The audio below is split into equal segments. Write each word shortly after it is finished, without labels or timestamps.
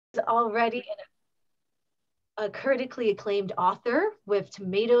Already a critically acclaimed author with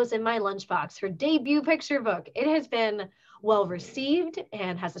Tomatoes in My Lunchbox, her debut picture book. It has been well received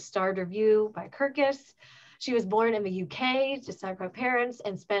and has a starred review by Kirkus. She was born in the UK to Cypriot parents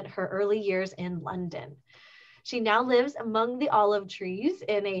and spent her early years in London. She now lives among the olive trees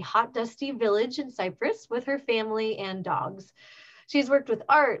in a hot, dusty village in Cyprus with her family and dogs. She's worked with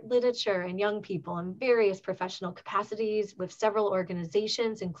art, literature, and young people in various professional capacities with several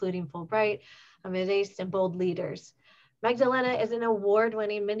organizations, including Fulbright, Amideast, and Bold Leaders. Magdalena is an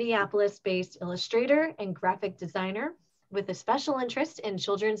award-winning Minneapolis-based illustrator and graphic designer with a special interest in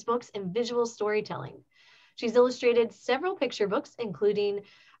children's books and visual storytelling. She's illustrated several picture books, including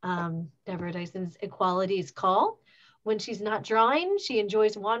Deborah Dyson's Equality's Call. When she's not drawing, she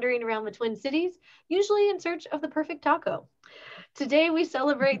enjoys wandering around the Twin Cities, usually in search of the perfect taco. Today, we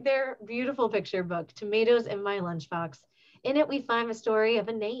celebrate their beautiful picture book, Tomatoes in My Lunchbox. In it, we find the story of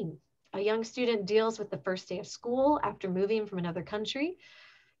a name. A young student deals with the first day of school after moving from another country.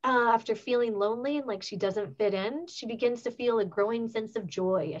 After feeling lonely and like she doesn't fit in, she begins to feel a growing sense of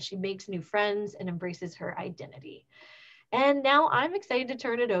joy as she makes new friends and embraces her identity. And now I'm excited to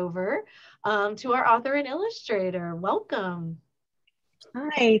turn it over to our author and illustrator. Welcome.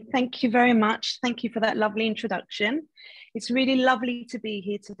 Hi, thank you very much. Thank you for that lovely introduction. It's really lovely to be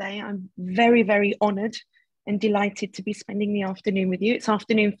here today. I'm very, very honored and delighted to be spending the afternoon with you. It's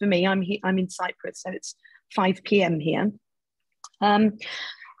afternoon for me. I'm in Cyprus, so it's 5 p.m. here.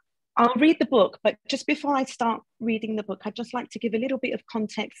 I'll read the book, but just before I start reading the book, I'd just like to give a little bit of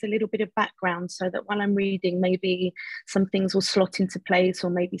context, a little bit of background, so that while I'm reading, maybe some things will slot into place or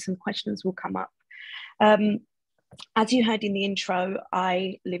maybe some questions will come up. As you heard in the intro,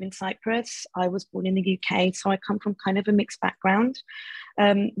 I live in Cyprus. I was born in the UK, so I come from kind of a mixed background.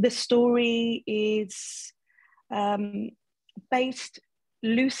 The story is based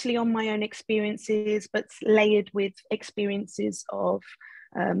loosely on my own experiences, but layered with experiences of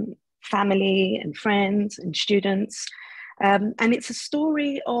family and friends and students. And it's a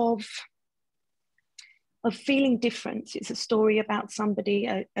story of feeling different. It's a story about somebody,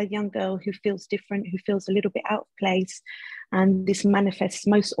 a young girl who feels different, who feels a little bit out of place. And this manifests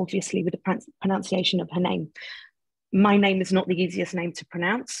most obviously with the pronunciation of her name. My name is not the easiest name to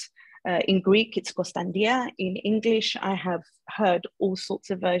pronounce. In Greek, it's Costantia. In English, I have heard all sorts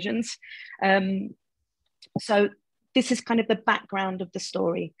of versions. So this is kind of the background of the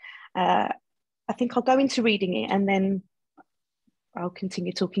story. I think I'll go into reading it and then I'll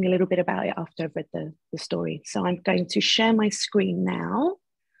continue talking a little bit about it after I've read the story. So I'm going to share my screen now.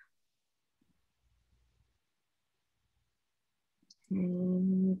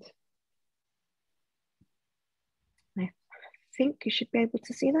 And I think you should be able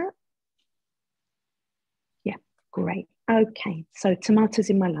to see that. Yeah, great. Okay, so tomatoes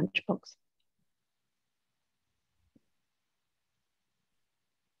in my lunchbox.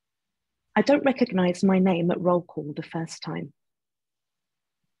 I don't recognize my name at roll call the first time.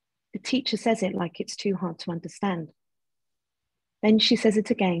 The teacher says it like it's too hard to understand. Then she says it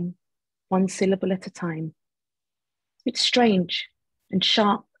again, one syllable at a time. It's strange and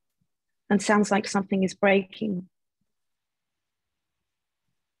sharp and sounds like something is breaking.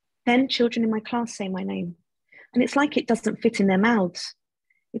 Then children in my class say my name, and it's like it doesn't fit in their mouths.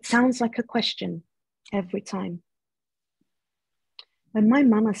 It sounds like a question every time. When my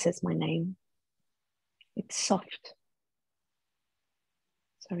mama says my name, it's soft.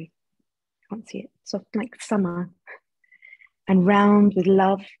 Sorry, can't see it. Soft like summer and round with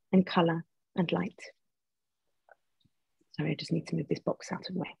love and color and light. Sorry, I just need to move this box out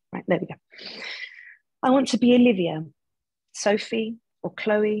of the way. Right, there we go. I want to be Olivia, Sophie, or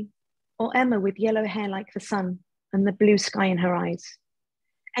Chloe, or Emma with yellow hair like the sun and the blue sky in her eyes.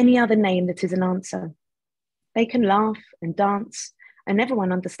 Any other name that is an answer. They can laugh and dance, and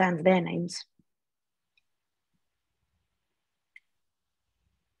everyone understands their names.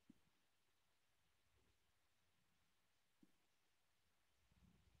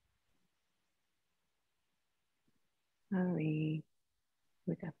 Sorry.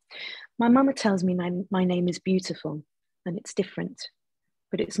 Here we go. My mama tells me my name is beautiful and it's different,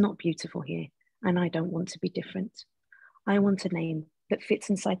 but it's not beautiful here, and I don't want to be different. I want a name that fits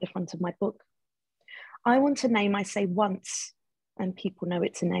inside the front of my book. I want a name I say once and people know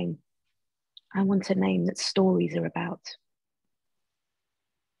it's a name. I want a name that stories are about.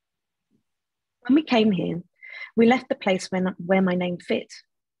 When we came here, we left the place where my name fit.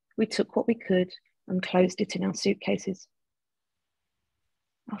 We took what we could and closed it in our suitcases.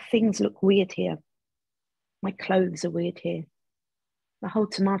 Our things look weird here. My clothes are weird here. The whole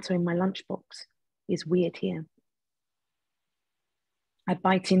tomato in my lunchbox is weird here. I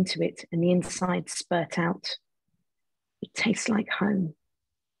bite into it and the insides spurt out. It tastes like home.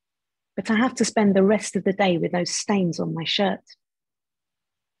 But I have to spend the rest of the day with those stains on my shirt.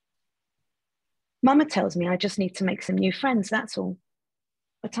 Mama tells me I just need to make some new friends, that's all.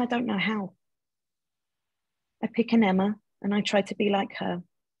 But I don't know how. I pick an Emma and I try to be like her.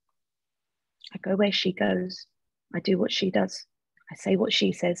 I go where she goes. I do what she does. I say what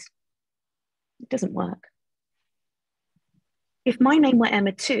she says. It doesn't work. If my name were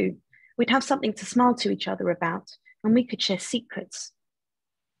Emma too, we'd have something to smile to each other about and we could share secrets.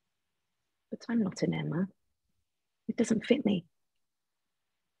 But I'm not an Emma. It doesn't fit me.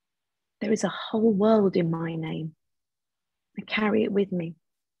 There is a whole world in my name. I carry it with me.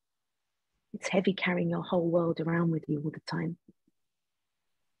 It's heavy carrying your whole world around with you all the time.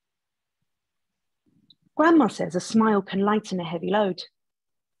 Grandma says a smile can lighten a heavy load.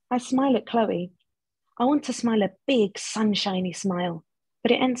 I smile at Chloe. I want to smile a big, sunshiny smile,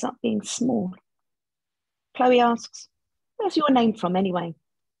 but it ends up being small. Chloe asks, "Where's your name from anyway?"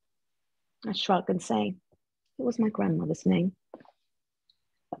 I shrug and say, "It was my grandmother's name."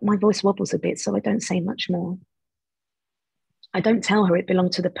 But my voice wobbles a bit, so I don't say much more. I don't tell her it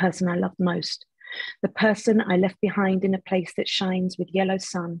belonged to the person I loved most, the person I left behind in a place that shines with yellow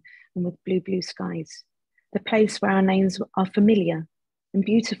sun and with blue, blue skies, the place where our names are familiar and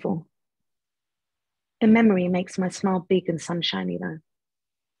beautiful. The memory makes my smile big and sunshiny though.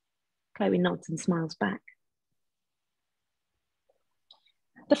 Chloe nods and smiles back.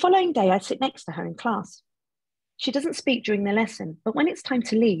 The following day, I sit next to her in class. She doesn't speak during the lesson, but when it's time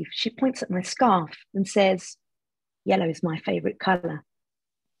to leave, she points at my scarf and says, "Yellow is my favorite color."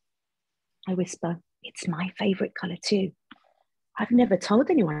 I whisper, "It's my favorite color too. I've never told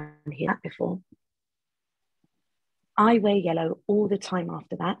anyone here that before." I wear yellow all the time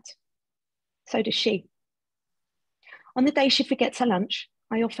after that. So does she. On the day she forgets her lunch,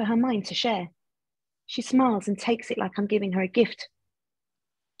 I offer her mine to share. She smiles and takes it like I'm giving her a gift.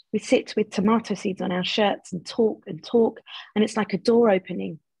 We sit with tomato seeds on our shirts and talk, and it's like a door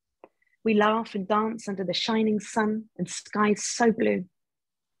opening. We laugh and dance under the shining sun and skies so blue.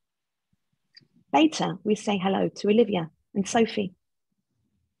 Later, we say hello to Olivia and Sophie.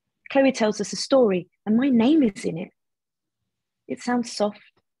 Chloe tells us a story, and my name is in it. It sounds soft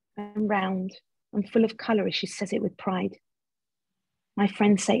and round and full of colour as she says it with pride. My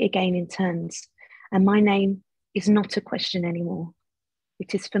friends say it again in turns, and my name is not a question anymore.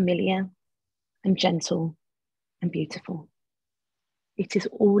 It is familiar and gentle and beautiful. It is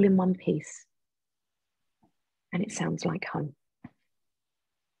all in one piece, and it sounds like home.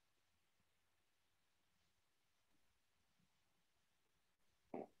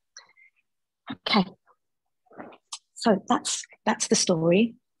 Okay, so that's the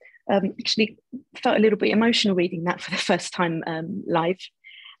story. Actually felt a little bit emotional reading that for the first time live.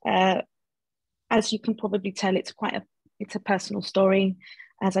 As you can probably tell, it's a personal story.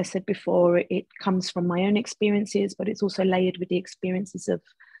 As I said before, it comes from my own experiences, but it's also layered with the experiences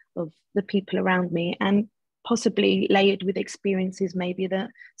of the people around me, and possibly layered with experiences maybe that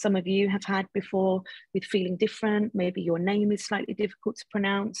some of you have had before with feeling different. Maybe your name is slightly difficult to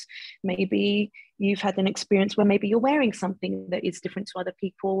pronounce. Maybe you've had an experience where maybe you're wearing something that is different to other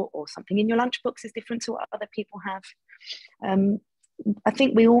people, or something in your lunchbox is different to what other people have. I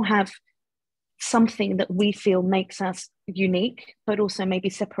think we all have something that we feel makes us unique, but also maybe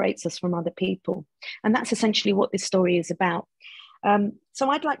separates us from other people. And that's essentially what this story is about. So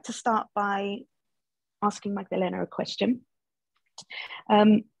I'd like to start by asking Magdalena a question.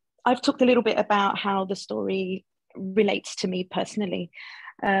 I've talked a little bit about how the story relates to me personally.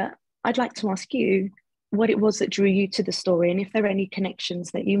 I'd like to ask you what it was that drew you to the story, and if there are any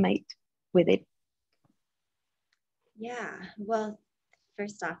connections that you made with it. Yeah, well,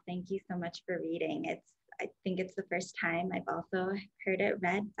 first off, thank you so much for reading. I think it's the first time I've also heard it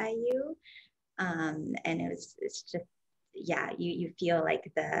read by you. And it's just, yeah, you feel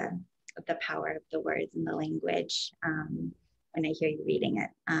like the power of the words and the language when I hear you reading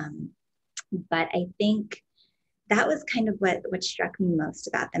it. But I think that was kind of what struck me most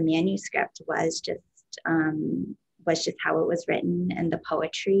about the manuscript was just how it was written, and the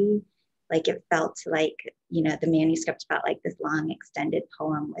poetry. Like it felt like, the manuscript felt like this long extended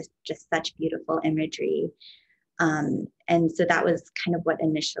poem with just such beautiful imagery. And so that was kind of what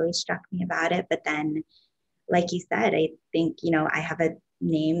initially struck me about it. But then, like you said, I think, I have a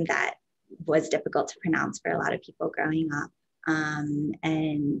name that was difficult to pronounce for a lot of people growing up.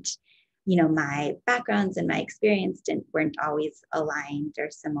 And, my backgrounds and my experience weren't always aligned or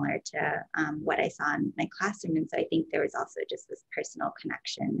similar to what I saw in my classroom. And so I think there was also just this personal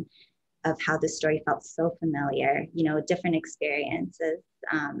connection of how the story felt so familiar, you know, different experiences.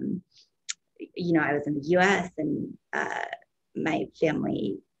 You know, I was in the US, and my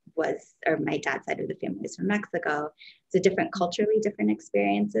family was, or my dad's side of the family is from Mexico. So different, culturally different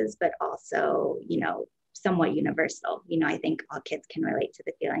experiences, but also, you know, somewhat universal. You know, I think all kids can relate to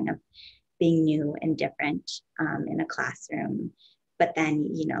the feeling of being new and different in a classroom. But then,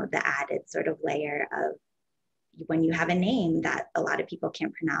 you know, the added sort of layer of when you have a name that a lot of people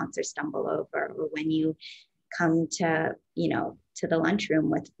can't pronounce or stumble over, or when you come to, you know, to the lunchroom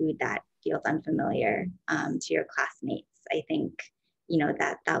with food that feels unfamiliar to your classmates. I think, you know,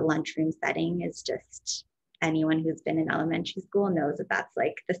 that lunchroom setting is just, anyone who's been in elementary school knows that that's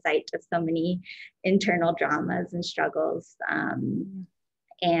like the site of so many internal dramas and struggles.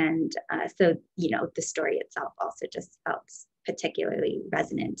 So, you know, the story itself also just felt particularly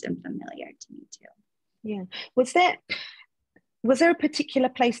resonant and familiar to me too. Yeah. Was there a particular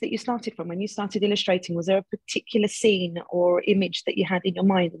place that you started from when you started illustrating? Was there a particular scene or image that you had in your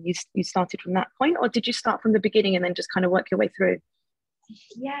mind and you started from that point, or did you start from the beginning and then just kind of work your way through?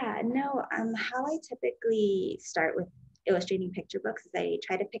 Yeah, no, how I typically start with illustrating picture books is I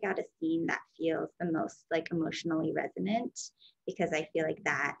try to pick out a scene that feels the most like emotionally resonant, because I feel like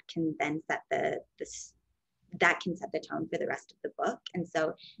that can then set that can set the tone for the rest of the book. And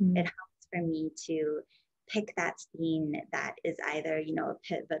so it helps for me to pick that scene that is either, you know, a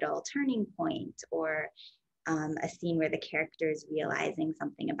pivotal turning point, or a scene where the character is realizing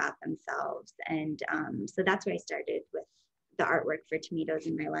something about themselves. And so that's where I started with the artwork for Tomatoes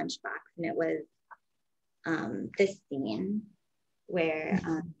in My Lunchbox. And it was this scene where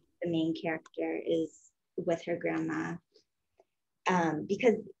the main character is with her grandma.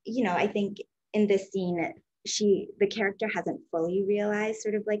 Because, you know, I think in this scene, the character hasn't fully realized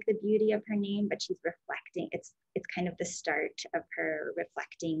sort of like the beauty of her name, but she's reflecting. It's kind of the start of her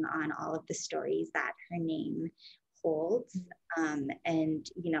reflecting on all of the stories that her name holds. And,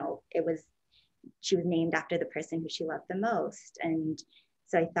 you know, she was named after the person who she loved the most. And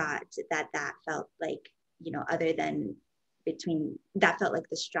so I thought that felt like, you know, that felt like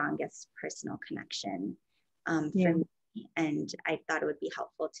the strongest personal connection for me. And I thought it would be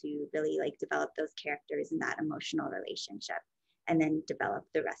helpful to really like develop those characters and that emotional relationship, and then develop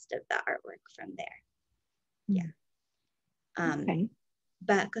the rest of the artwork from there. Okay.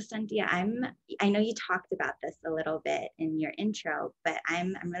 But Costantia, I know you talked about this a little bit in your intro, but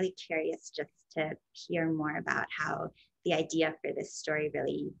I'm really curious just to hear more about how the idea for this story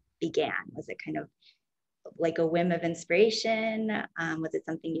really began. Was it kind of like a whim of inspiration? Was it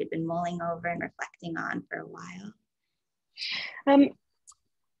something you'd been mulling over and reflecting on for a while?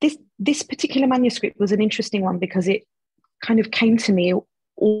 This particular manuscript was an interesting one because it kind of came to me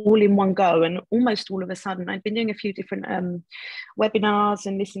all in one go, and almost all of a sudden. I'd been doing a few different webinars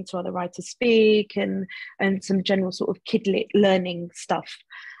and listening to other writers speak, and some general sort of kidlit learning stuff.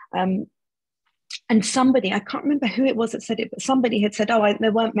 And somebody, I can't remember who it was that said it, but somebody had said,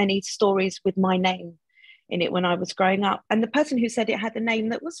 there weren't many stories with my name in it when I was growing up. And the person who said it had a name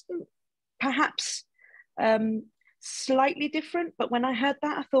that was perhaps slightly different. But when I heard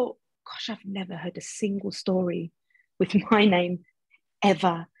that, I thought, gosh, I've never heard a single story with my name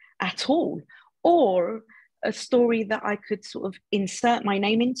ever at all, or a story that I could sort of insert my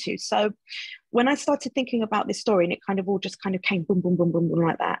name into. So when I started thinking about this story, and it kind of all just kind of came boom, boom, boom, boom, boom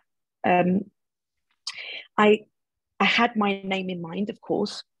like that, I had my name in mind, of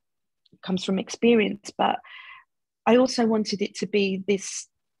course. It comes from experience, but I also wanted it to be this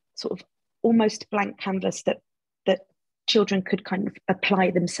sort of almost blank canvas that children could kind of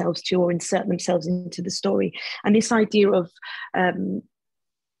apply themselves to or insert themselves into the story. And this idea of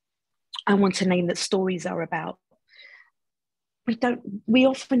I want a name that stories are about. We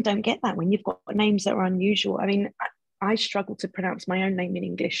often don't get that when you've got names that are unusual. I mean, I struggle to pronounce my own name in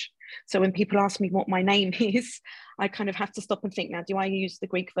English. So when people ask me what my name is, I kind of have to stop and think, now, do I use the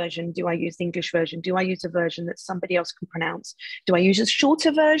Greek version? Do I use the English version? Do I use a version that somebody else can pronounce? Do I use a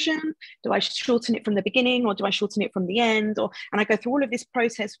shorter version? Do I shorten it from the beginning, or do I shorten it from the end? And I go through all of this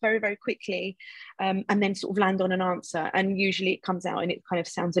process very, very quickly, and then sort of land on an answer. And usually it comes out and it kind of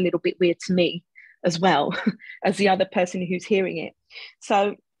sounds a little bit weird to me as well as the other person who's hearing it.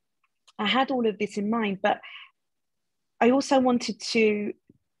 So I had all of this in mind, but I also wanted to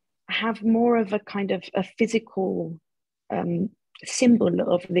have more of a kind of a physical symbol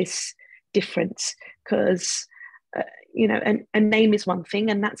of this difference, because you know, a name is one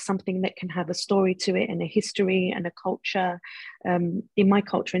thing, and that's something that can have a story to it and a history and a culture. In my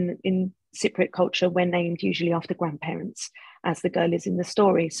culture, in Cypriot culture, we're named usually after grandparents, as the girl is in the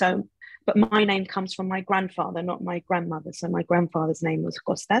story. So but my name comes from my grandfather, not my grandmother. So my grandfather's name was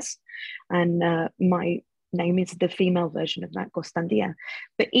Costas, and my name is the female version of that, Costantia.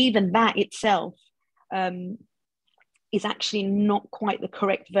 But even that itself is actually not quite the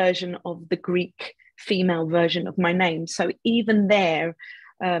correct version of the Greek female version of my name. So even there,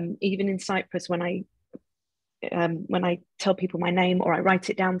 even in Cyprus, when I tell people my name or I write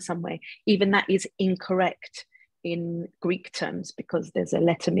it down somewhere, even that is incorrect in Greek terms, because there's a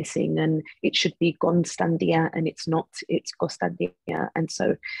letter missing and it should be Gonstantia and it's not, it's Costantia. And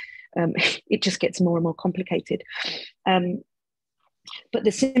so it just gets more and more complicated. But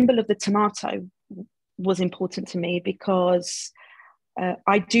the symbol of the tomato was important to me because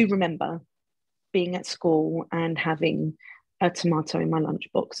I do remember being at school and having a tomato in my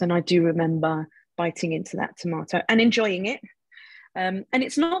lunchbox. And I do remember biting into that tomato and enjoying it. And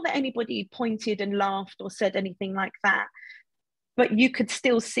it's not that anybody pointed and laughed or said anything like that, but you could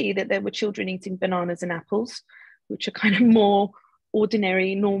still see that there were children eating bananas and apples, which are kind of more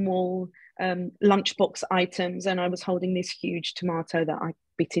ordinary, normal lunchbox items. And I was holding this huge tomato that I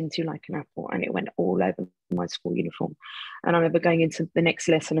bit into like an apple, and it went all over my school uniform. And I remember going into the next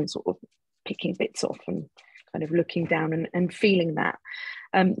lesson and sort of picking bits off and kind of looking down and feeling that.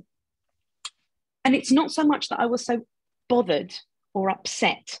 And it's not so much that I was so bothered or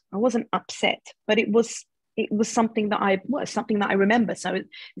upset. I wasn't upset, but it was something that I remember. So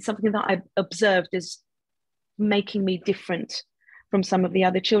it's something that I observed as making me different from some of the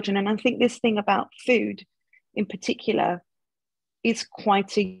other children. And I think this thing about food in particular is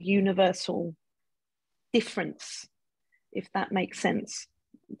quite a universal difference, if that makes sense.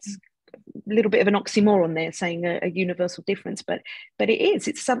 It's a little bit of an oxymoron there, saying a universal difference, but it is.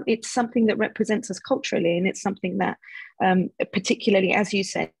 It's something that represents us culturally, and it's something that, particularly as you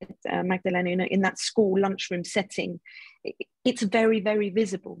said, Magdalena, in that school lunchroom setting, it's very, very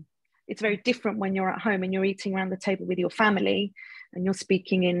visible. It's very different when you're at home and you're eating around the table with your family, and you're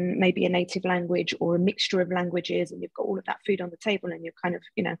speaking in maybe a native language or a mixture of languages, and you've got all of that food on the table, and you're kind of,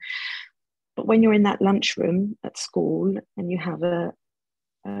 But when you're in that lunchroom at school and you have a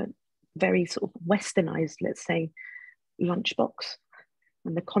very sort of westernized, let's say, lunchbox,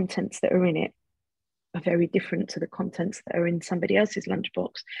 and the contents that are in it are very different to the contents that are in somebody else's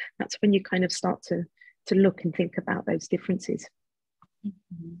lunchbox, that's when you kind of start to look and think about those differences.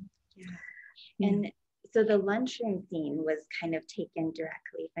 Mm-hmm. Yeah. And so the lunchroom scene was kind of taken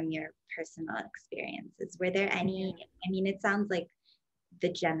directly from your personal experiences. Were there any, I mean, it sounds like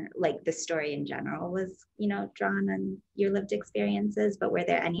the story in general was, drawn on your lived experiences, but were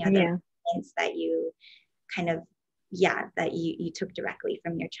there any other points that you kind of, that you took directly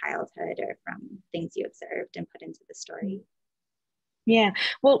from your childhood or from things you observed and put into the story? Yeah,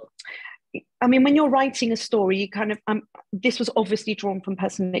 well, I mean, when you're writing a story, you kind of, this was obviously drawn from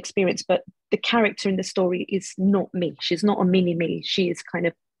personal experience, but the character in the story is not me. She's not a mini me. She is kind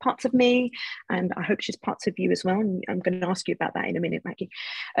of parts of me, and I hope she's parts of you as well. And I'm going to ask you about that in a minute, Maggie.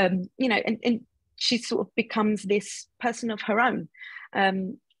 And she sort of becomes this person of her own.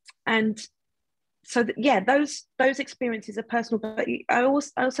 And so those experiences are personal, but I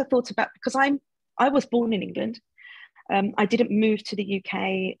also thought about, because I was born in England. I didn't move to the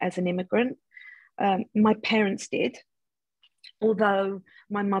UK as an immigrant. My parents did, although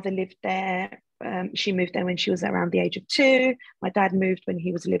my mother lived there. She moved there when she was around the age of 2. My dad moved when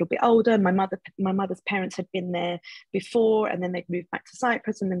he was a little bit older. My mother's parents had been there before, and then they'd moved back to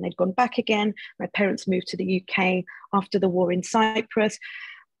Cyprus, and then they'd gone back again. My parents moved to the UK after the war in Cyprus.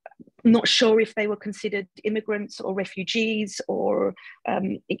 Not sure if they were considered immigrants or refugees, or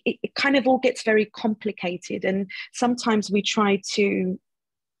it kind of all gets very complicated. And sometimes we try to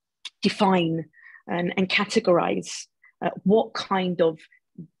define and categorize what kind of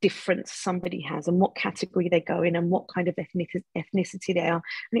difference somebody has and what category they go in and what kind of ethnicity they are.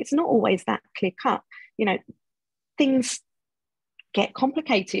 And it's not always that clear cut. Things get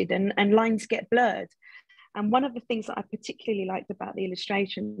complicated and lines get blurred. And one of the things that I particularly liked about the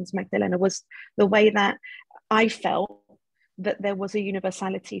illustrations, Magdalena, was the way that I felt that there was a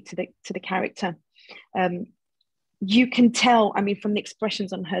universality to the character. You can tell, I mean, from the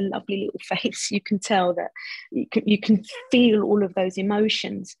expressions on her lovely little face, you can tell that you can feel all of those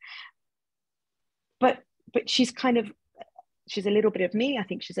emotions. But she's a little bit of me. I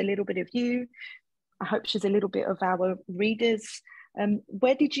think she's a little bit of you. I hope she's a little bit of our readers. How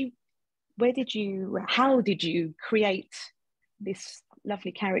did you create this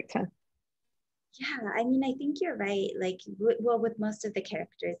lovely character? Yeah, I mean, I think you're right. With most of the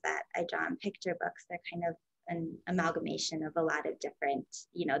characters that I draw in picture books, they're kind of an amalgamation of a lot of different,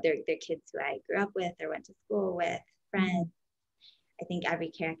 they're kids who I grew up with or went to school with, friends. I think every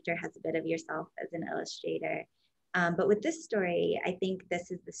character has a bit of yourself as an illustrator. But with this story, I think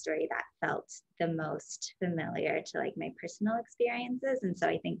this is the story that felt the most familiar to like my personal experiences. And so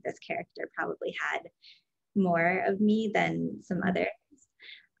I think this character probably had more of me than some others.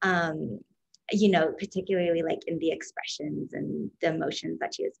 You know, particularly like in the expressions and the emotions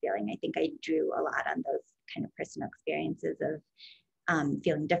that she was feeling. I think I drew a lot on those kind of personal experiences of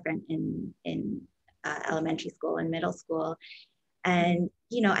feeling different in elementary school and middle school. And,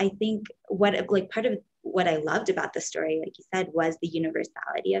 you know, I think part of what I loved about the story, like you said, was the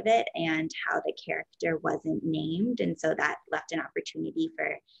universality of it and how the character wasn't named. And so that left an opportunity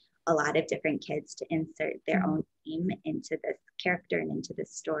for a lot of different kids to insert their own name into this character and into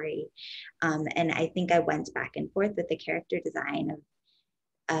this story. And I think I went back and forth with the character design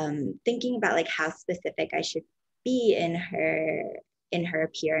of thinking about like how specific I should be in her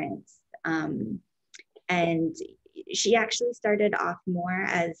appearance. And she actually started off more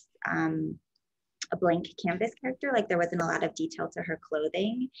as a blank canvas character. Like there wasn't a lot of detail to her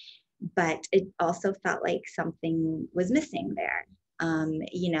clothing, but it also felt like something was missing there.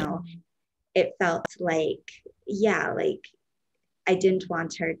 You know, it felt like, yeah, like I didn't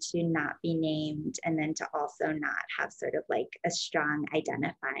want her to not be named and then to also not have sort of like a strong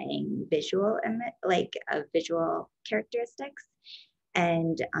identifying visual characteristics.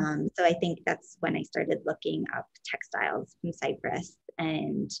 And so I think that's when I started looking up textiles from Cyprus,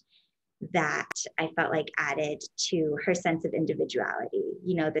 and that I felt like added to her sense of individuality.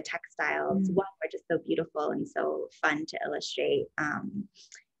 You know, the textiles, one, were just so beautiful and so fun to illustrate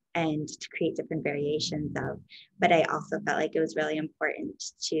and to create different variations of. But I also felt like it was really important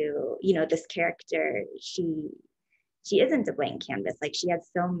to, you know, this character, she isn't a blank canvas. Like she has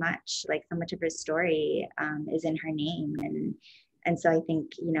so much of her story is in her name. And so I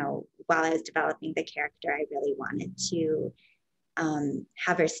think, you know, while I was developing the character, I really wanted to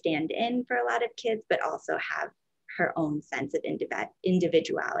have her stand in for a lot of kids, but also have her own sense of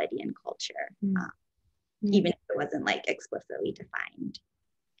individuality and culture, even if it wasn't like explicitly defined.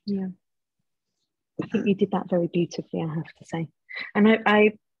 Yeah, I think you did that very beautifully, I have to say. And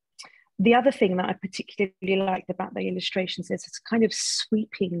I the other thing that I particularly liked about the illustrations is it's kind of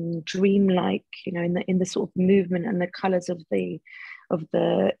sweeping, dreamlike, you know, in the sort of movement and the colours of the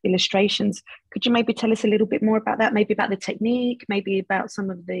illustrations. Could you maybe tell us a little bit more about that? Maybe about the technique, maybe about some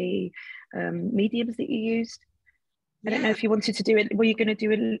of the mediums that you used? I don't know if you wanted to do it. Were you going to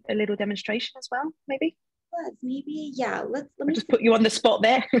do a little demonstration as well? Maybe. Maybe, yeah. Let me just put you on the spot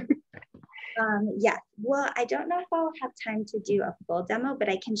there. Yeah, well, I don't know if I'll have time to do a full demo, but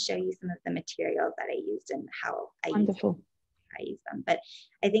I can show you some of the materials that I used and how I use them. But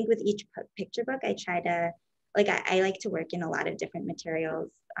I think with each picture book, I try to, like, I like to work in a lot of different materials,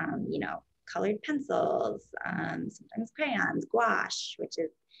 you know, colored pencils, sometimes crayons, gouache, which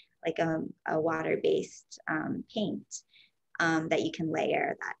is like a water-based paint that you can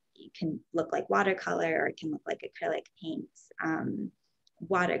layer, that you can look like watercolor or it can look like acrylic paints.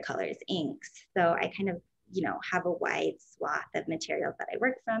 Watercolors, inks. So I kind of, you know, have a wide swath of materials that I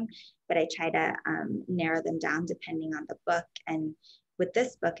work from, but I try to narrow them down depending on the book. And with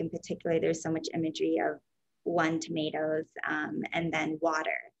this book in particular, there's so much imagery of tomatoes and then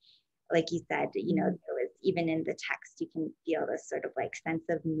water. Like you said, you know, there was, even in the text, you can feel this sort of like sense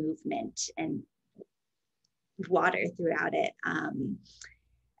of movement and water throughout it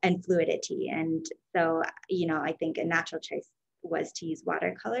and fluidity. And so, you know, I think a natural choice was to use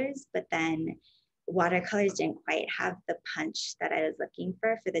watercolors, but then watercolors didn't quite have the punch that I was looking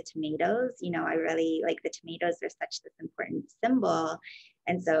for the tomatoes. You know, I really like the tomatoes are such this important symbol.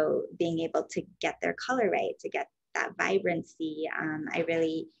 And so being able to get their color right, to get that vibrancy, I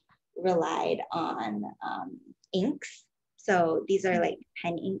really relied on inks. So these are like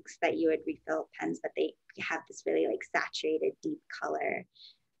pen inks that you would refill pens, but they have this really like saturated deep color.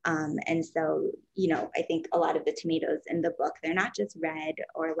 And so, you know, I think a lot of the tomatoes in the book, they're not just red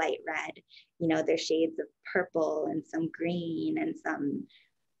or light red, you know, they're shades of purple and some green and some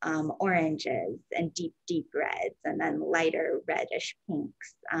oranges and deep, deep reds and then lighter reddish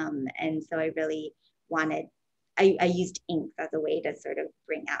pinks. And so I really wanted, I used inks as a way to sort of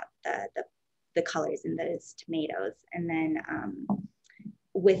bring out the colors in those tomatoes. And then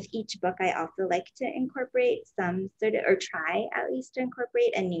with each book, I also like to incorporate some sort of, or try at least to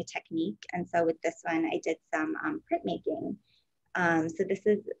incorporate a new technique. And so with this one, I did some printmaking. So this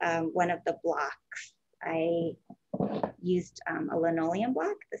is one of the blocks. I used a linoleum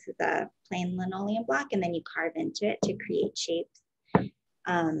block. This is a plain linoleum block, and then you carve into it to create shapes.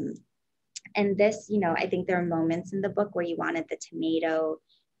 And this, you know, I think there are moments in the book where you wanted the tomato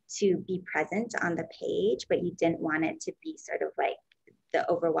to be present on the page, but you didn't want it to be sort of like the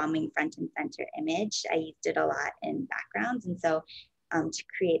overwhelming front and center image. I used it a lot in backgrounds. And so to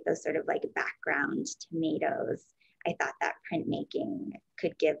create those sort of like background tomatoes, I thought that printmaking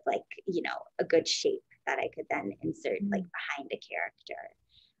could give like, you know, a good shape that I could then insert like behind a character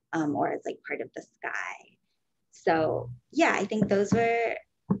or as like part of the sky. So yeah, I think those were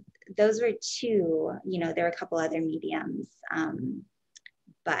two, you know, there were a couple other mediums.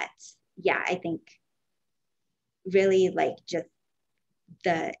 But yeah, I think really like just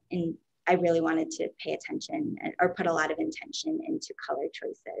I really wanted to pay attention or put a lot of intention into color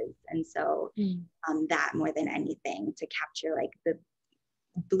choices. And so that more than anything to capture like the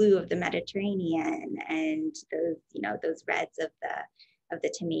blue of the Mediterranean and those, you know, those reds of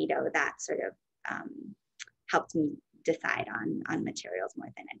the tomato, that sort of helped me decide on materials more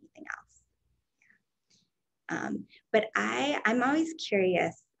than anything else. But I'm always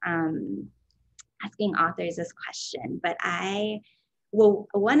curious asking authors this question, but I'm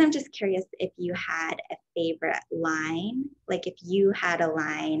just curious if you had a favorite line, like if you had a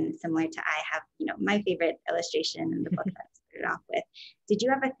line similar to I have, you know, my favorite illustration in the book that I started off with. Did you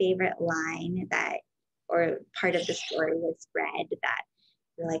have a favorite line that, or part of the story was read that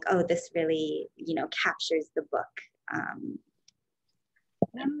you're like, oh, this really, you know, captures the book?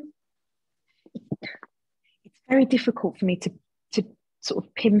 It's very difficult for me to sort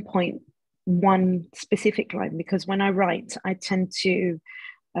of pinpoint one specific line, because when I write, I tend to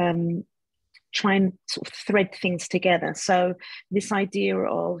try and sort of thread things together. So this idea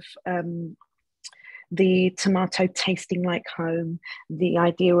of the tomato tasting like home, the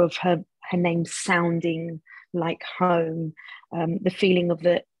idea of her name sounding like home, the feeling of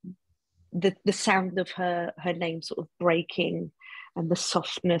the sound of her name sort of breaking, and the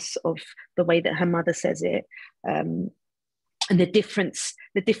softness of the way that her mother says it, and the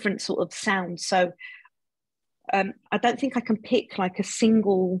different sort of sounds. So I don't think I can pick like a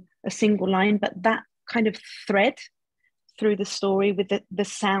single line, but that kind of thread through the story with the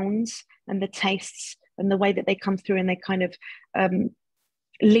sounds and the tastes and the way that they come through, and they kind of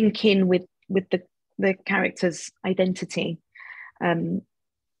link in with the character's identity.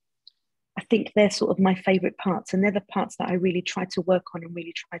 I think they're sort of my favorite parts, and they're the parts that I really try to work on and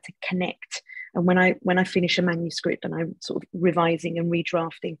really try to connect. And when I finish a manuscript and I'm sort of revising and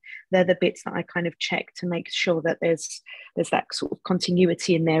redrafting, they're the bits that I kind of check to make sure that there's that sort of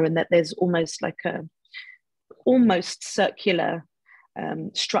continuity in there, and that there's almost like a almost circular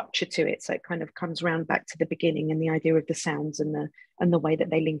structure to it. So it kind of comes around back to the beginning, and the idea of the sounds and the way that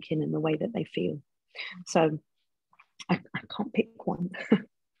they link in and the way that they feel. So I can't pick one.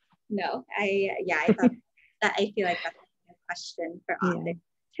 No, I thought that, I feel like that's a question for authors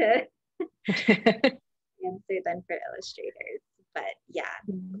to answer than for illustrators. But yeah,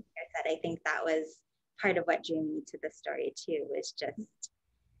 like I said, I think that was part of what drew me to the story too, was just,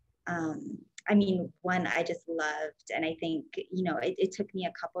 I mean, one I just loved, and I think, you know, it took me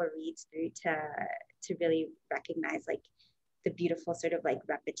a couple of reads through to really recognize like the beautiful sort of like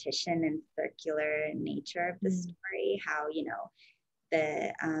repetition and circular nature of the story, how, you know,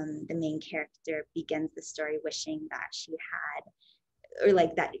 the main character begins the story wishing that she had, or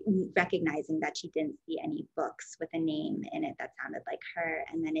like that, recognizing that she didn't see any books with a name in it that sounded like her,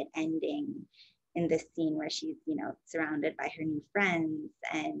 and then it ending in this scene where she's, you know, surrounded by her new friends,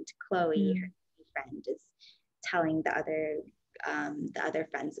 and Chloe, her new friend, is telling the other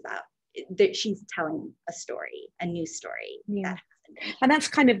friends about that she's telling a story, a new story. Yeah. And that's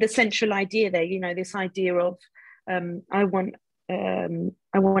kind of the central idea there, you know, this idea of I want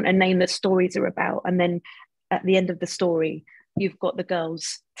a name that stories are about, and then at the end of the story you've got the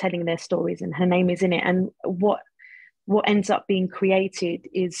girls telling their stories and her name is in it. And what ends up being created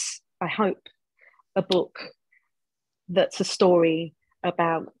is, I hope, a book that's a story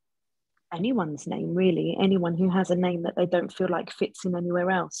about anyone's name, really, anyone who has a name that they don't feel like fits in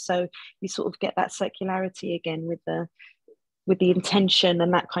anywhere else. So you sort of get that circularity again with the intention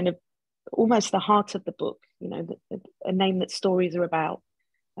and that kind of almost the heart of the book, you know, a name that stories are about,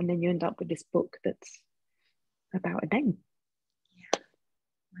 and then you end up with this book that's about a name.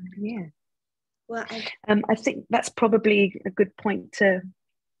 Yeah. Well, I think that's probably a good point to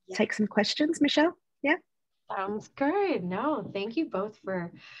take some questions, Michelle. Yeah. Sounds good. No, thank you both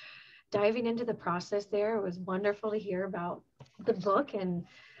for diving into the process there. It was wonderful to hear about the book and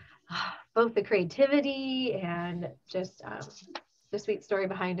both the creativity and just the sweet story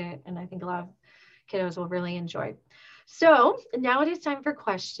behind it. And I think a lot of kiddos will really enjoy. So now it is time for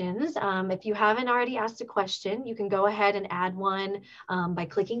questions. If you haven't already asked a question, you can go ahead and add one by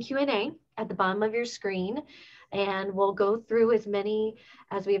clicking Q&A at the bottom of your screen. and we'll go through as many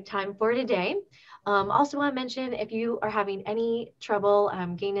as we have time for today. Also want to mention, if you are having any trouble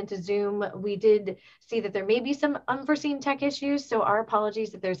getting into Zoom, we did see that there may be some unforeseen tech issues, so our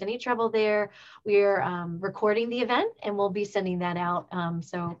apologies if there's any trouble there. We're recording the event and we'll be sending that out.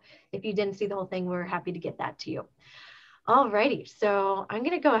 So if you didn't see the whole thing, we're happy to get that to you. Alrighty, so I'm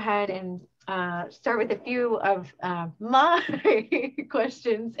going to go ahead and start with a few of my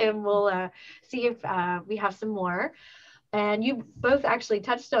questions, and we'll see if we have some more. And you both actually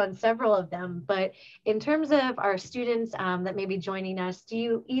touched on several of them, but in terms of our students that may be joining us,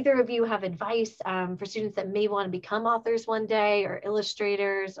 do either of you have advice for students that may want to become authors one day, or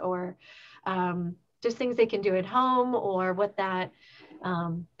illustrators, or just things they can do at home, or what that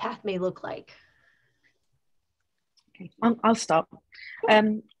path may look like? Okay, I'll start.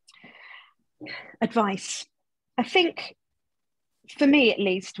 Advice. I think, for me at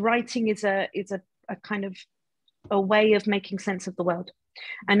least, writing is a kind of a way of making sense of the world,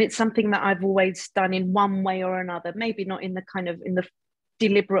 and it's something that I've always done in one way or another. Maybe not in the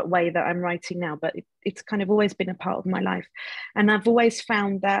deliberate way that I'm writing now, but it's kind of always been a part of my life. And I've always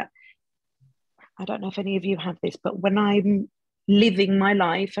found that, I don't know if any of you have this, but when I'm living my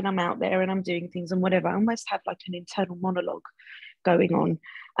life and I'm out there and I'm doing things and whatever, I almost have like an internal monologue going on,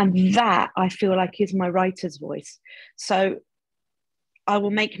 and that I feel like is my writer's voice. So I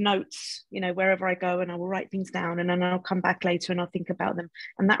will make notes, wherever I go, and I will write things down, and then I'll come back later and I'll think about them.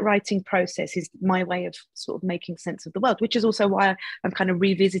 And that writing process is my way of sort of making sense of the world, which is also why I'm kind of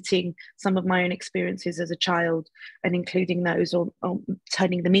revisiting some of my own experiences as a child and including those, or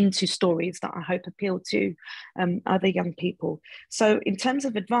turning them into stories that I hope appeal to other young people. So in terms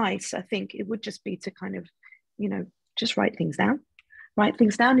of advice, I think it would just be to kind of, just write things down,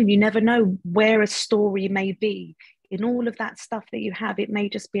 and you never know where a story may be. In all of that stuff that you have, it may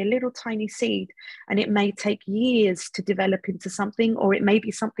just be a little tiny seed, and it may take years to develop into something, or it may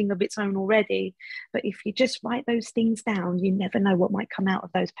be something of its own already. But if you just write those things down, you never know what might come out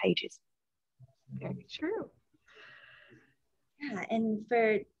of those pages. Very true. Yeah, and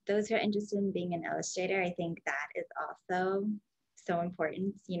for those who are interested in being an illustrator, I think that is also so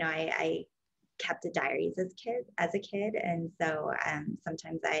important. I kept diaries as a kid, and so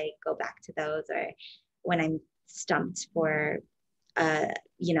sometimes I go back to those, or when I'm stumped for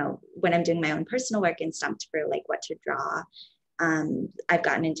when I'm doing my own personal work and stumped for like what to draw, I've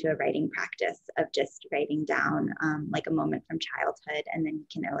gotten into a writing practice of just writing down like a moment from childhood, and then you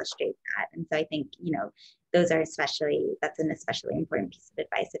can illustrate that. And so I think that's an especially important piece of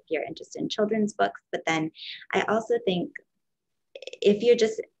advice if you're interested in children's books. But then I also think if you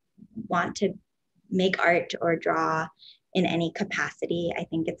just want to make art or draw in any capacity, I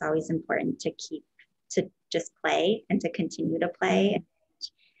think it's always important to just play and to continue to play,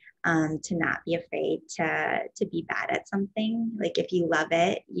 to not be afraid to be bad at something. Like if you love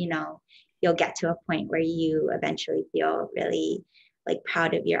it, you'll get to a point where you eventually feel really like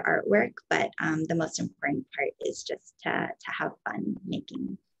proud of your artwork. But the most important part is just to have fun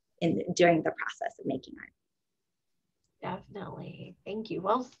during the process of making art. Definitely. Thank you.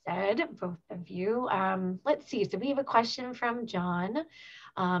 Well said, both of you. Let's see. So we have a question from John.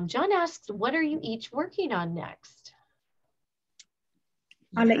 John asks, what are you each working on next?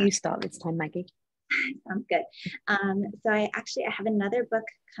 I'll let you start this time, Maggie. Sounds good. So I have another book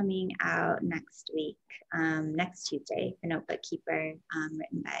coming out next week, next Tuesday, The Notebook Keeper,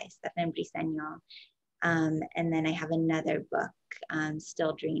 written by Stefan Briseño. And then I have another book,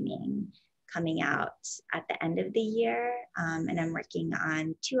 Still Dreaming, coming out at the end of the year. And I'm working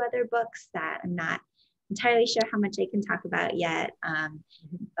on 2 other books that I'm not entirely sure how much I can talk about yet.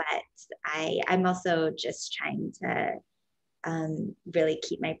 But I'm also just trying to really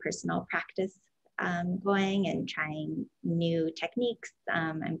keep my personal practice going and trying new techniques.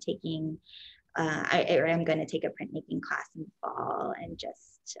 I'm going to take a printmaking class in the fall, and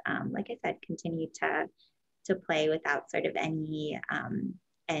just, like I said, continue to play without sort of any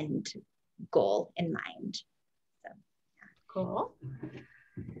end goal in mind. So, yeah. Cool.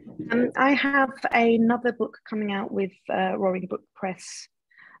 I have another book coming out with Roaring Brook Press.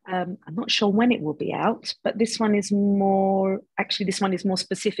 I'm not sure when it will be out, but this one is more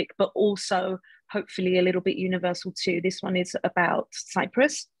specific, but also hopefully a little bit universal too. This one is about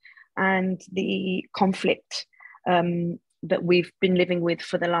Cyprus and the conflict that we've been living with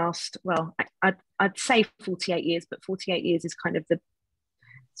for the last, I'd say 48 years, but 48 years is kind of the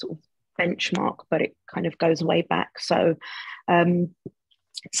sort of benchmark, but it kind of goes way back. So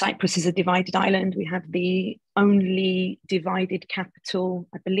Cyprus is a divided island. We have the only divided capital,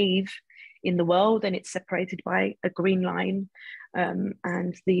 I believe, in the world, and it's separated by a green line.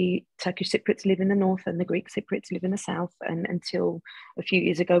 And the Turkish Cypriots live in the north and the Greek Cypriots live in the south. And until a few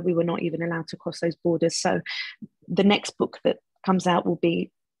years ago, we were not even allowed to cross those borders. So the next book that comes out will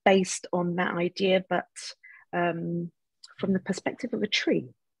be based on that idea, but from the perspective of a tree,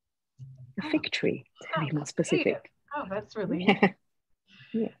 a fig tree, to be more specific. Oh, that's really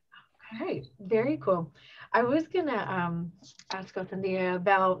yeah. Okay, very cool. I was gonna ask Costantia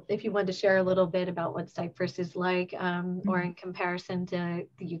about if you wanted to share a little bit about what Cyprus is like, or in comparison to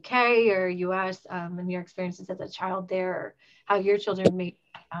the UK or US, and your experiences as a child there, or how your children may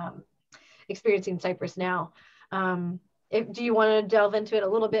experiencing Cyprus now. Do you want to delve into it a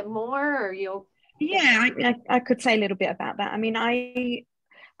little bit more, or you? Yeah, I could say a little bit about that. I mean,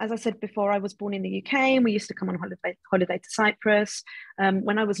 as I said before, I was born in the UK, and we used to come on holiday to Cyprus.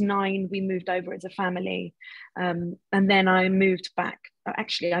 When I was 9, we moved over as a family. And then I moved back.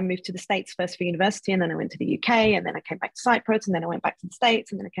 Actually, I moved to the States first for university, and then I went to the UK, and then I came back to Cyprus, and then I went back to the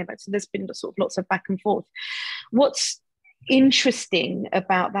States, and then I came back to, there's been sort of lots of back and forth. What's interesting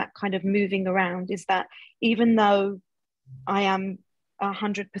about that kind of moving around is that even though I am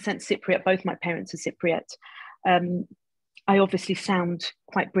 100% Cypriot, both my parents are Cypriot, I obviously sound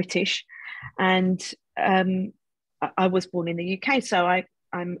quite British, and I was born in the UK, so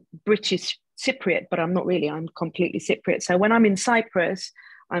I'm British Cypriot, but I'm not really, I'm completely Cypriot. So when I'm in Cyprus,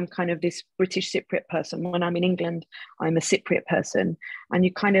 I'm kind of this British Cypriot person. When I'm in England, I'm a Cypriot person. And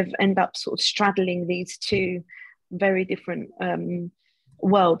you kind of end up sort of straddling these two very different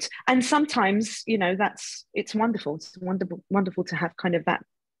worlds. And sometimes, you know, it's wonderful. It's wonderful to have kind of that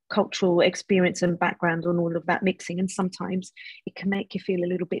cultural experience and background on all of that mixing. And sometimes it can make you feel a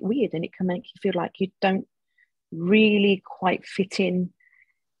little bit weird, and it can make you feel like you don't really quite fit in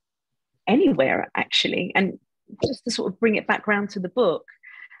anywhere, actually. And just to sort of bring it back round to the book,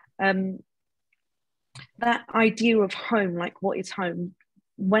 that idea of home, like what is home?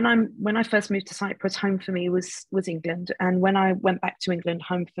 When I first moved to Cyprus, home for me was England, and when I went back to England,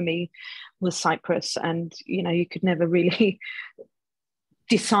 home for me was Cyprus. And you know, you could never really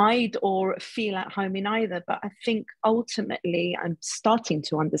decide or feel at home in either. But I think ultimately I'm starting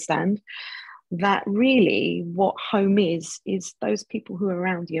to understand that really what home is those people who are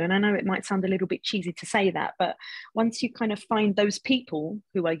around you. And I know it might sound a little bit cheesy to say that, but once you kind of find those people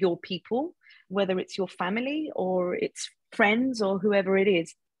who are your people, whether it's your family or it's friends or whoever it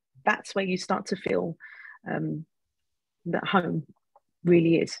is, that's where you start to feel that home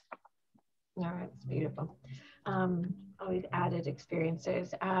really is. All right, it's beautiful. Always added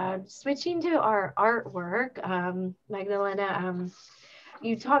experiences. Switching to our artwork, Magdalena,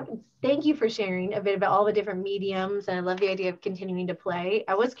 thank you for sharing a bit about all the different mediums, and I love the idea of continuing to play.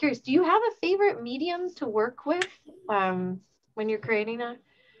 I was curious, do you have a favorite medium to work with when you're creating a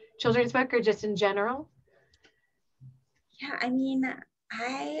children's book, or just in general? Yeah, I mean,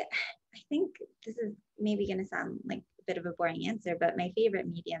 I think this is maybe going to sound like a bit of a boring answer, but my favorite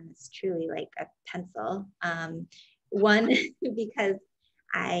medium is truly like a pencil. One, because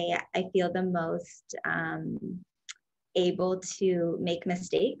I feel the most able to make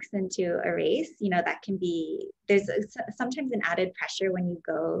mistakes and to erase. You know, that can be, there's sometimes an added pressure when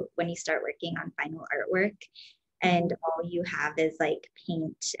you start working on final artwork, and all you have is like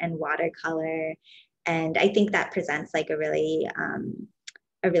paint and watercolor. And I think that presents like a really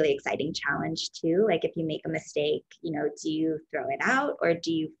exciting challenge too. Like if you make a mistake, you know, do you throw it out, or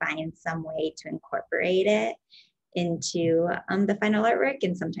do you find some way to incorporate it into the final artwork?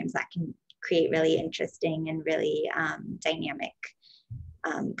 And sometimes that can create really interesting and really dynamic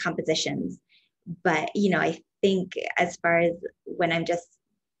compositions. But, you know, I think as far as when I'm just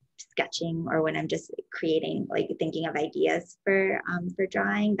sketching or when I'm just creating, like thinking of ideas for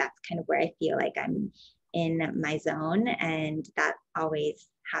drawing, that's kind of where I feel like I'm in my zone, and that always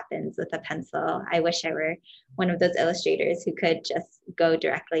happens with a pencil. I wish I were one of those illustrators who could just go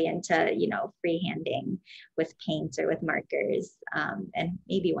directly into, you know, freehanding with paint or with markers, and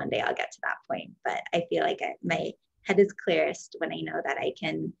maybe one day I'll get to that point. But I feel like my head is clearest when I know that I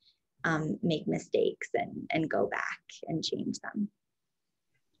can make mistakes and go back and change them.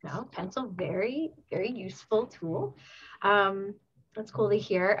 Well, pencil, very, very useful tool. That's cool to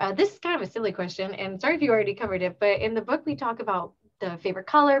hear. This is kind of a silly question, and sorry if you already covered it, but in the book we talk about the favorite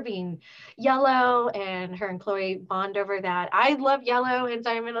color being yellow, and her and Chloe bond over that. I love yellow, and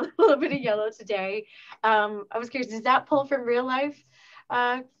so I'm in a little bit of yellow today. I was curious, does that pull from real life,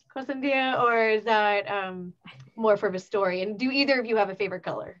 Costantia, or is that more for a story? And do either of you have a favorite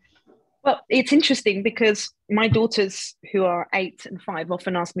color? Well, it's interesting because my daughters, who are 8 and 5,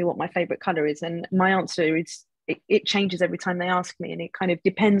 often ask me what my favorite color is, and my answer is it changes every time they ask me, and it kind of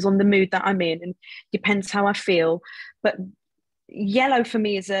depends on the mood that I'm in and depends how I feel. But yellow for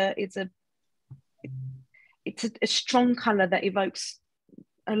me is a strong color that evokes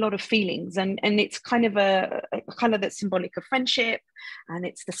a lot of feelings, and it's kind of a color that's symbolic of friendship, and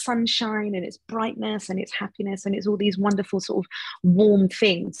it's the sunshine, and it's brightness, and it's happiness, and it's all these wonderful sort of warm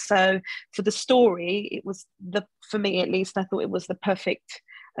things. So for the story, it was for me at least, I thought it was the perfect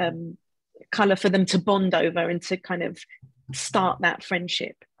color for them to bond over and to kind of start that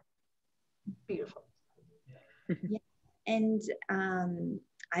friendship. Beautiful. Yeah. And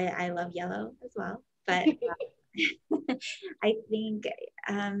I love yellow as well, but I think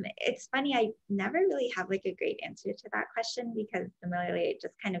it's funny, I never really have like a great answer to that question, because similarly it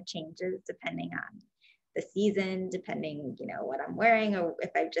just kind of changes depending on the season, depending, you know, what I'm wearing, or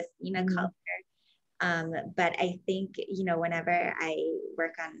if I've just seen a color. But I think, you know, whenever I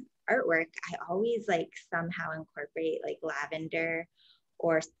work on artwork, I always like somehow incorporate like lavender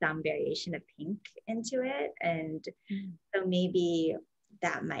or some variation of pink into it. And so maybe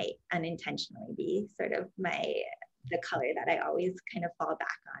that might unintentionally be sort of the color that I always kind of fall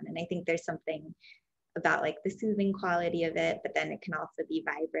back on. And I think there's something about like the soothing quality of it, but then it can also be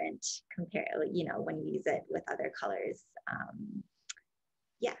vibrant compared, you know, when you use it with other colors.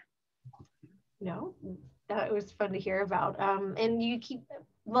 Yeah. No, that was fun to hear about. And you keep,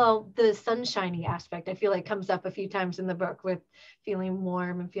 well, the sunshiny aspect, I feel like comes up a few times in the book, with feeling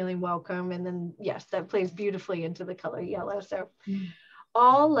warm and feeling welcome. And then, yes, that plays beautifully into the color yellow. So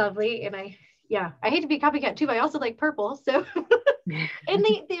all lovely. And I hate to be copycat too, but I also like purple. So, and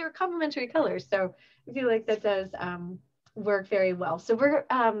they are complementary colors. So I feel like that does work very well. So we're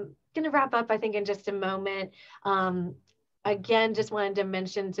going to wrap up, I think, in just a moment. Again, just wanted to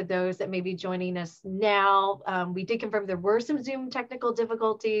mention to those that may be joining us now, we did confirm there were some Zoom technical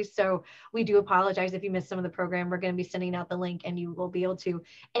difficulties, so we do apologize if you missed some of the program. We're going to be sending out the link and you will be able to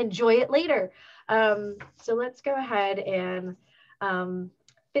enjoy it later. So let's go ahead and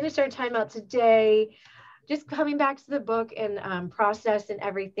finish our time out today. Just coming back to the book and process and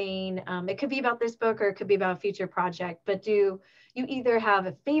everything. It could be about this book or it could be about a future project, but do you either have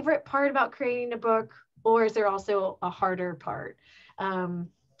a favorite part about creating a book, or is there also a harder part?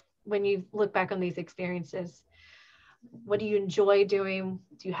 When you look back on these experiences, what do you enjoy doing?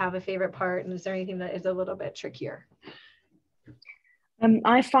 Do you have a favorite part? And is there anything that is a little bit trickier?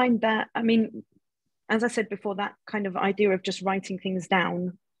 I find that, I mean, as I said before, that kind of idea of just writing things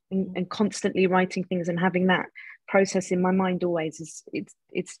down and constantly writing things and having that process in my mind always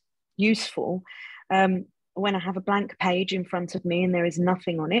it's useful. When I have a blank page in front of me and there is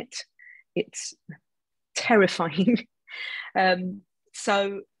nothing on it, it's terrifying.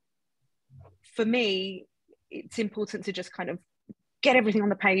 So for me, it's important to just kind of get everything on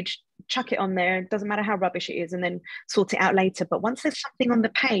the page, chuck it on there. It doesn't matter how rubbish it is, and then sort it out later. But once there's something on the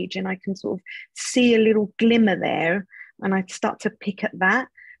page and I can sort of see a little glimmer there and I start to pick at that,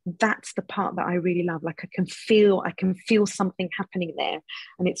 that's the part that I really love. Like I can feel something happening there,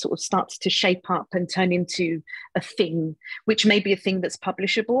 and it sort of starts to shape up and turn into a thing, which may be a thing that's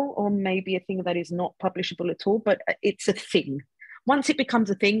publishable or maybe a thing that is not publishable at all, but it's a thing. Once it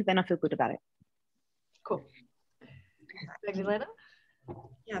becomes a thing, then I feel good about it. Cool. Magdalena?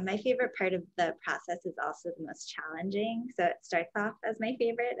 Yeah, my favorite part of the process is also the most challenging. So it starts off as my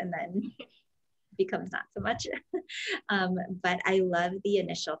favorite and then becomes not so much. But I love the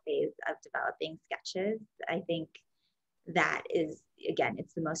initial phase of developing sketches. I think that is, again,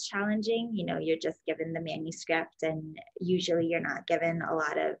 it's the most challenging. You know, you're just given the manuscript and usually you're not given a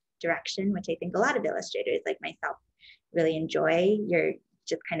lot of direction, which I think a lot of illustrators like myself really enjoy. You're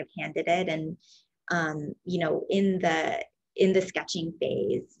just kind of handed it. And, you know, in the sketching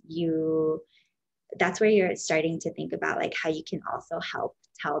phase, that's where you're starting to think about like how you can also help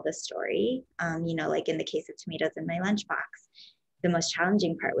tell the story. You know, like in the case of Tomatoes in My Lunchbox, the most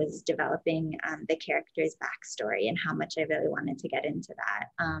challenging part was developing the character's backstory and how much I really wanted to get into that.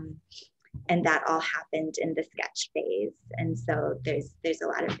 And that all happened in the sketch phase. And so there's a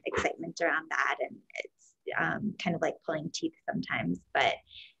lot of excitement around that. And it's kind of like pulling teeth sometimes, but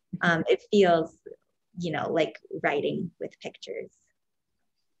it feels, you know, like writing with pictures.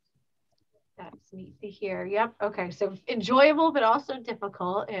 That's neat to hear. Yep. Okay. So enjoyable, but also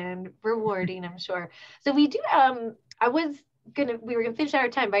difficult and rewarding, I'm sure. So we do, we were gonna finish our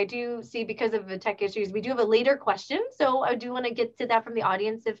time, but I do see, because of the tech issues, we do have a later question. So I do want to get to that from the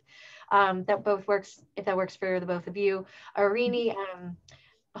audience if that works for the both of you. Arini,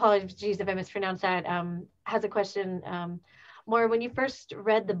 apologies if I mispronounced that, has a question. Mora, when you first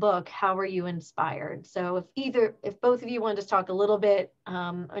read the book, how were you inspired? So if both of you want to just talk a little bit,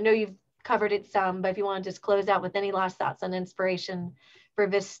 I know you've covered it some, but if you want to just close out with any last thoughts on inspiration for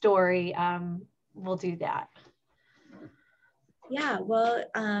this story, we'll do that. Yeah, well,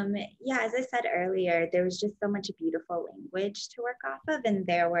 yeah, as I said earlier, there was just so much beautiful language to work off of. And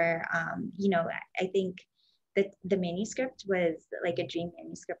there were, you know, I think that the manuscript was like a dream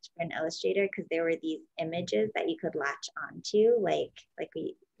manuscript for an illustrator, because there were these images that you could latch onto, like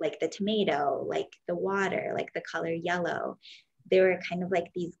the tomato, like the water, like the color yellow. There were kind of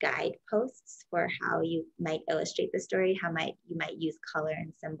like these guideposts for how you might illustrate the story, how you might use color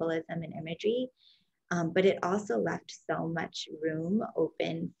and symbolism and imagery. But it also left so much room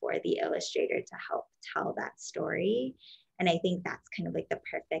open for the illustrator to help tell that story. And I think that's kind of like the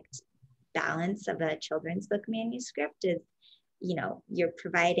perfect balance of a children's book manuscript is, you know, you're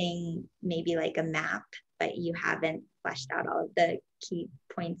providing maybe like a map, but you haven't fleshed out all of the key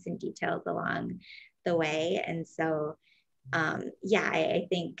points and details along the way. And so, yeah, I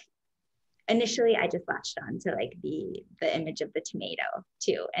think initially I just latched on to like the image of the tomato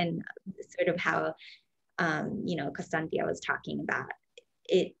too, and sort of how, you know, Costantia was talking about.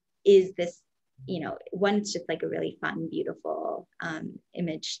 It is this, you know, one's just like a really fun, beautiful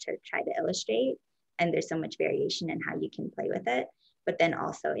image to try to illustrate, and there's so much variation in how you can play with it. But then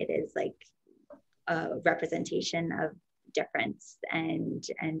also it is like a representation of difference and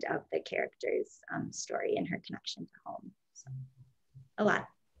of the character's story and her connection to home. So a lot to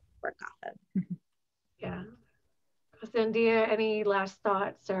work off of. Yeah. Costantia, any last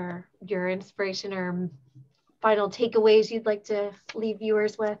thoughts or your inspiration or final takeaways you'd like to leave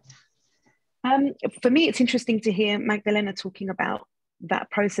viewers with? For me, it's interesting to hear Magdalena talking about that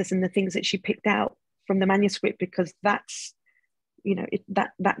process and the things that she picked out from the manuscript, because that's, you know,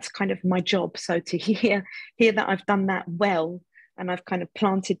 that's kind of my job. So to hear that I've done that well, and I've kind of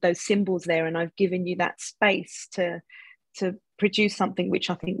planted those symbols there, and I've given you that space to produce something which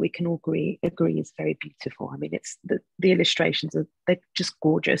I think we can all agree is very beautiful. I mean, it's the illustrations they're just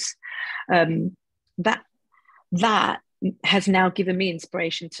gorgeous. That has now given me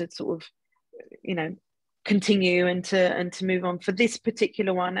inspiration to sort of, you know, continue and to move on. For this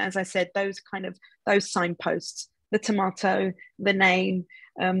particular one, as I said, those signposts, the tomato, the name,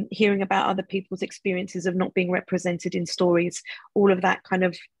 hearing about other people's experiences of not being represented in stories, all of that kind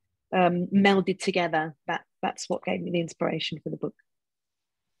of melded together. That's what gave me the inspiration for the book.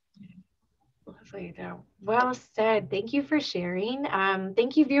 Lovely. Well said. Thank you for sharing.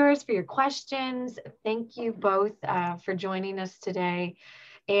 Thank you, viewers, for your questions. Thank you both for joining us today.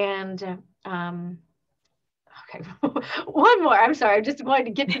 And okay, one more. I'm sorry. I just wanted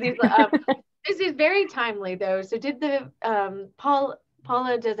to get to these. This is very timely, though. So did the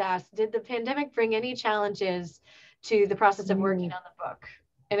Paula does ask, did the pandemic bring any challenges to the process of working on the book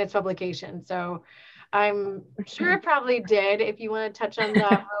and its publication? So I'm sure it probably did. If you want to touch on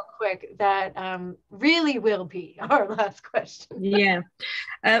that real quick, that really will be our last question. Yeah.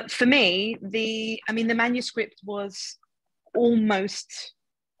 For me, the manuscript was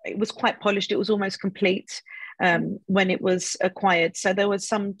quite polished. It was almost complete when it was acquired. So there was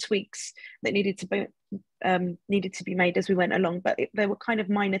some tweaks that needed to be made as we went along, but there were kind of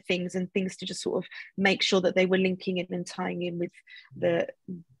minor things and things to just sort of make sure that they were linking in and tying in with the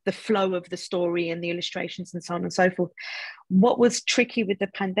flow of the story and the illustrations and so on and so forth. What was tricky with the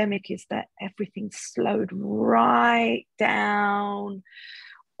pandemic is that everything slowed right down,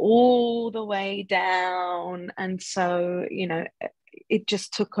 all the way down. And so, you know, it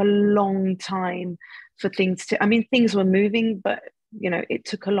just took a long time for things were moving, but, you know, it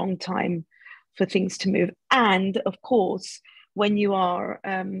took a long time for things to move. And of course, when you are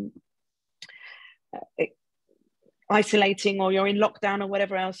isolating, or you're in lockdown or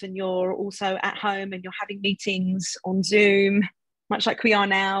whatever else, and you're also at home and you're having meetings on Zoom, much like we are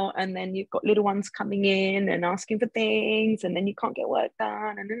now, and then you've got little ones coming in and asking for things, and then you can't get work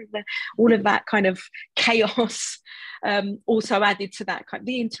done, and then all of that kind of chaos also added to that,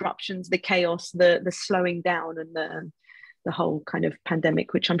 the interruptions, the chaos, the slowing down, and the whole kind of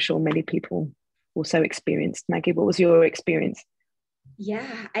pandemic, which I'm sure many people also experienced. Maggie, what was your experience?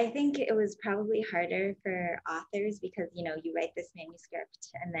 Yeah, I think it was probably harder for authors because, you know, you write this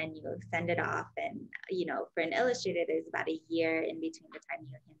manuscript and then you send it off, and, you know, for an illustrator, there's about a year in between the time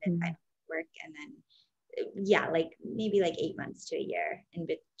you hand in final work, and then, yeah, like maybe like 8 months to a year in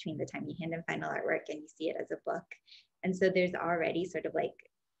between the time you hand in final artwork and you see it as a book. And so there's already sort of like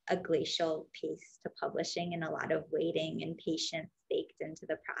a glacial pace to publishing and a lot of waiting and patience baked into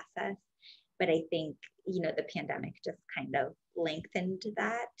the process. But I think, you know, the pandemic just kind of lengthened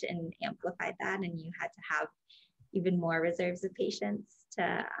that and amplified that, and you had to have even more reserves of patience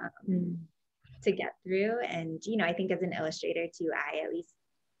to get through. And, you know, I think as an illustrator too, I at least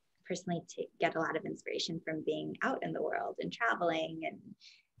personally get a lot of inspiration from being out in the world and traveling and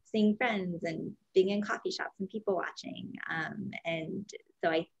seeing friends and being in coffee shops and people watching. And so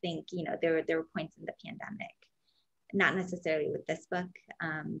I think, you know, there were points in the pandemic, not necessarily with this book,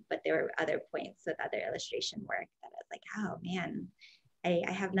 but there were other points with other illustration work that I was like, oh man,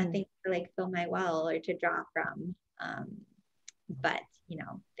 I have nothing to like fill my well or to draw from. But, you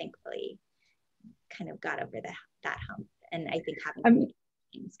know, thankfully kind of got over that hump. And I think having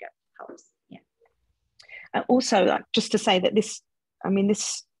manuscript helps. Yeah. Also, just to say that this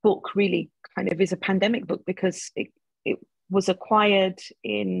book really kind of is a pandemic book, because it was acquired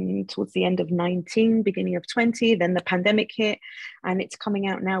towards the end of 19, beginning of 20, then the pandemic hit, and it's coming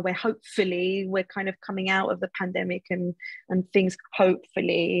out now where hopefully we're kind of coming out of the pandemic and things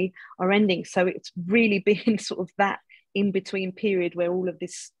hopefully are ending. So it's really been sort of that in-between period where all of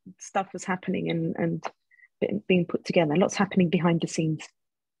this stuff was happening and being put together. Lots happening behind the scenes.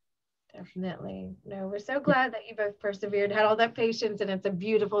 Definitely. No, we're so glad that you both persevered, had all that patience, and it's a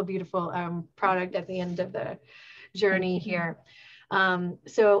beautiful, beautiful product at the end of the journey here.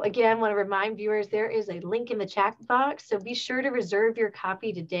 So again, want to remind viewers, there is a link in the chat box, so be sure to reserve your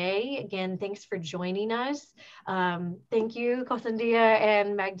copy today. Again, thanks for joining us. Thank you, Costantia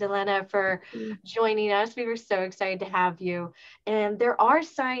and Magdalena, for joining us. We were so excited to have you. And there are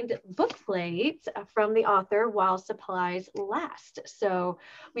signed book plates from the author while supplies last. So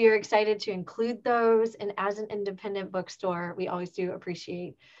we are excited to include those. And as an independent bookstore, we always do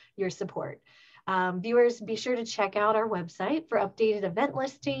appreciate your support. Viewers, be sure to check out our website for updated event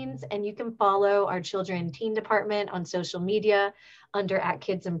listings, and you can follow our children and teen department on social media under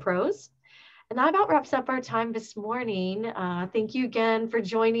 @Kids in Prose. And that about wraps up our time this morning. Thank you again for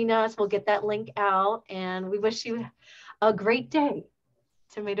joining us. We'll get that link out, and we wish you a great day.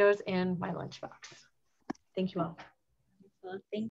 Tomatoes in My Lunchbox. Thank you all. Well, thank